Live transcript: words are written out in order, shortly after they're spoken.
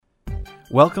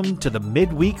Welcome to the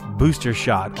Midweek Booster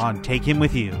Shot on Take Him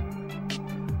With You.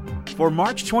 For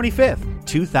March 25th,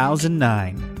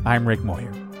 2009, I'm Rick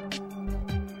Moyer.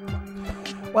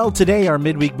 Well, today our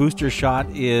Midweek Booster Shot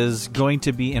is going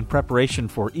to be in preparation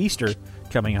for Easter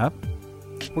coming up.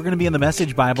 We're going to be in the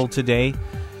Message Bible today,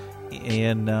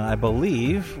 and I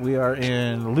believe we are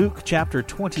in Luke chapter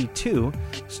 22,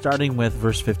 starting with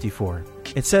verse 54.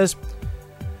 It says,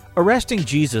 "Arresting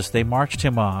Jesus, they marched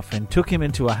him off and took him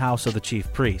into a house of the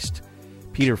chief priest.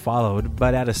 Peter followed,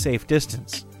 but at a safe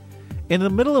distance. In the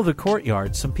middle of the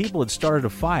courtyard, some people had started a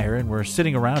fire and were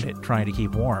sitting around it, trying to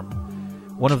keep warm.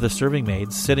 One of the serving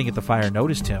maids sitting at the fire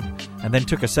noticed him, and then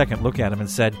took a second look at him and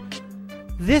said,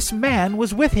 'This man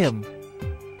was with him.'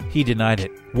 He denied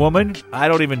it. 'Woman, I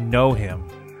don't even know him.'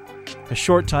 A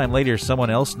short time later, someone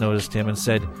else noticed him and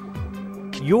said,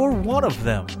 'You're one of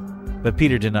them.' But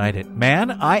Peter denied it. 'Man,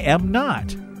 I am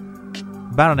not.'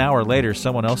 About an hour later,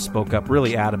 someone else spoke up,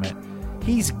 really adamant.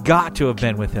 'He's got to have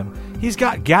been with him. He's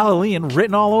got Galilean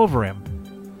written all over him.'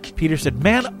 Peter said,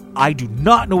 'Man, I do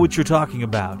not know what you're talking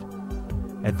about.'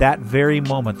 At that very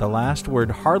moment, the last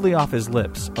word hardly off his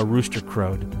lips, a rooster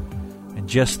crowed. And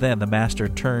just then the master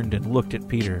turned and looked at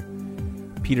Peter.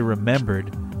 Peter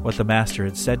remembered what the master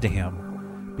had said to him.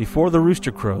 'Before the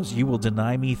rooster crows, you will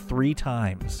deny me 3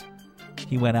 times.'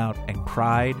 He went out and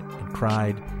cried and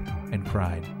cried and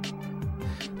cried.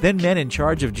 Then men in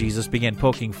charge of Jesus began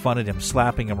poking fun at him,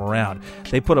 slapping him around.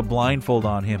 They put a blindfold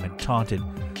on him and taunted,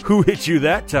 'Who hit you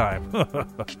that time?'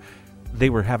 They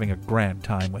were having a grand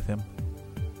time with him.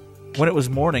 When it was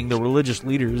morning, the religious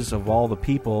leaders of all the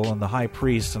people and the high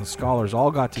priests and scholars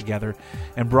all got together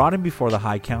and brought him before the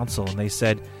high council, and they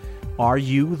said, 'Are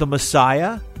you the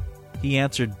Messiah?' He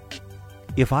answered,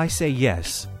 'If I say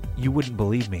yes, you wouldn't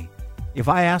believe me. If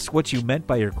I ask what you meant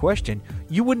by your question,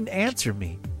 you wouldn't answer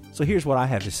me. So here's what I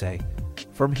have to say.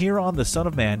 From here on, the Son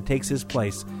of Man takes his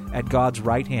place at God's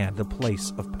right hand, the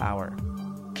place of power.'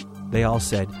 They all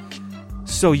said,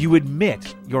 'So you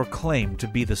admit your claim to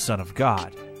be the Son of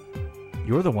God?'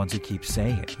 'You're the ones who keep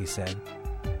saying it,' he said.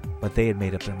 But they had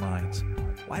made up their minds.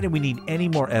 'Why do we need any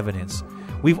more evidence?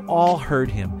 We've all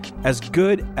heard him, as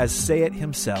good as say it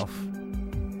himself.'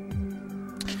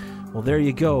 Well, there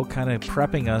you go, kind of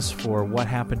prepping us for what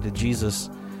happened to Jesus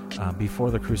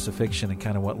before the crucifixion and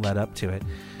kind of what led up to it.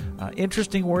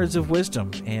 Interesting words of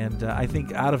wisdom, and I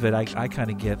think out of it I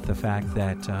kind of get the fact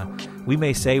that we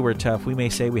may say we're tough, we may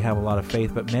say we have a lot of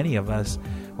faith, but many of us,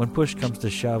 when push comes to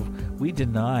shove, we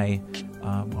deny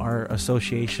our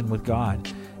association with God.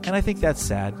 And I think that's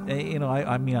sad.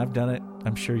 I mean, I've done it.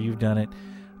 I'm sure you've done it.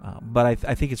 But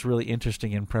I think it's really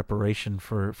interesting in preparation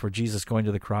for Jesus going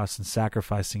to the cross and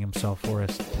sacrificing himself for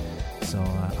us. So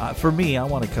for me, I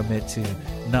want to commit to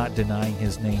not denying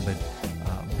his name, but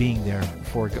being there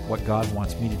for what God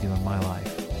wants me to do in my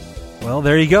life. Well,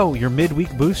 there you go, your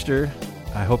midweek booster.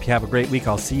 I hope you have a great week.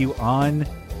 I'll see you on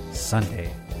Sunday.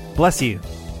 Bless you.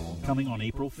 Coming on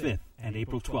April 5th and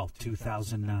April 12th,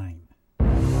 2009.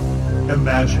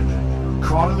 Imagine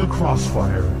caught in the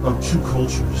crossfire of 2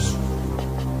 cultures.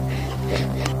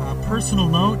 Personal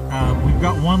note, we've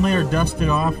got 1 layer dusted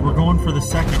off. We're going for the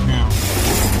second now.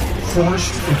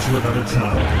 Forced into another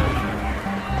town.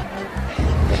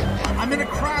 I'm in a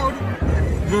crowd.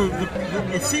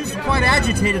 It seems quite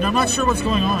agitated. I'm not sure what's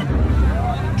going on.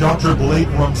 Dr. Blake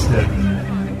Rumstead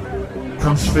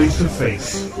comes face to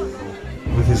face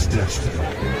with his destiny.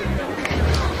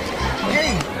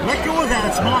 Hey, let go of that.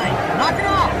 It's mine. Knock it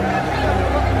off.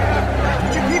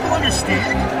 Don't you people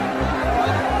understand?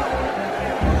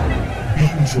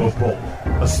 Beaten to a pulp,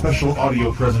 a special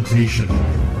audio presentation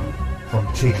from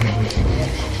Take Him With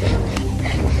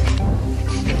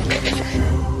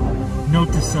You.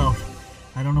 Note to self,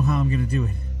 I don't know how I'm going to do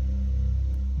it,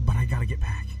 but I got to get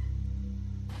back.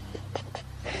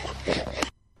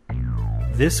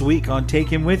 This week on Take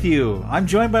Him With You, I'm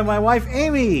joined by my wife,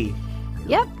 Amy.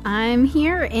 Yep, I'm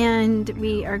here, and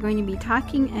we are going to be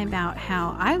talking about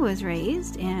how I was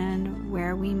raised and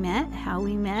where we met, how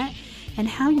we met, and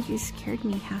how you scared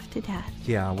me half to death.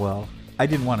 Yeah, well, I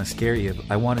didn't want to scare you.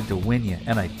 I wanted to win you,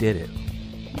 and I did it.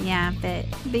 Yeah, but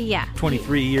yeah.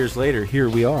 23 years later, here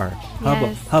we are.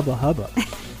 Yes. Hubba, hubba.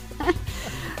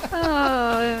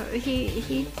 Oh,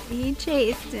 he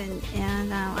chased,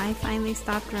 and I finally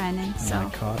stopped running. So I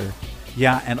caught her.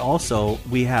 Yeah, and also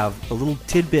we have a little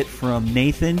tidbit from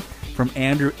Nathan, from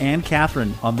Andrew, and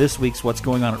Catherine on this week's What's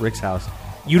Going On at Rick's House.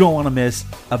 You don't want to miss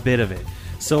a bit of it.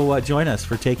 So join us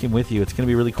for Take Him With You. It's going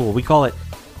to be really cool. We call it,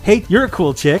 "Hey, you're a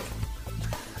cool chick,"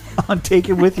 on Take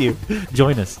Him With You.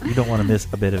 Join us. You don't want to miss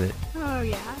a bit of it.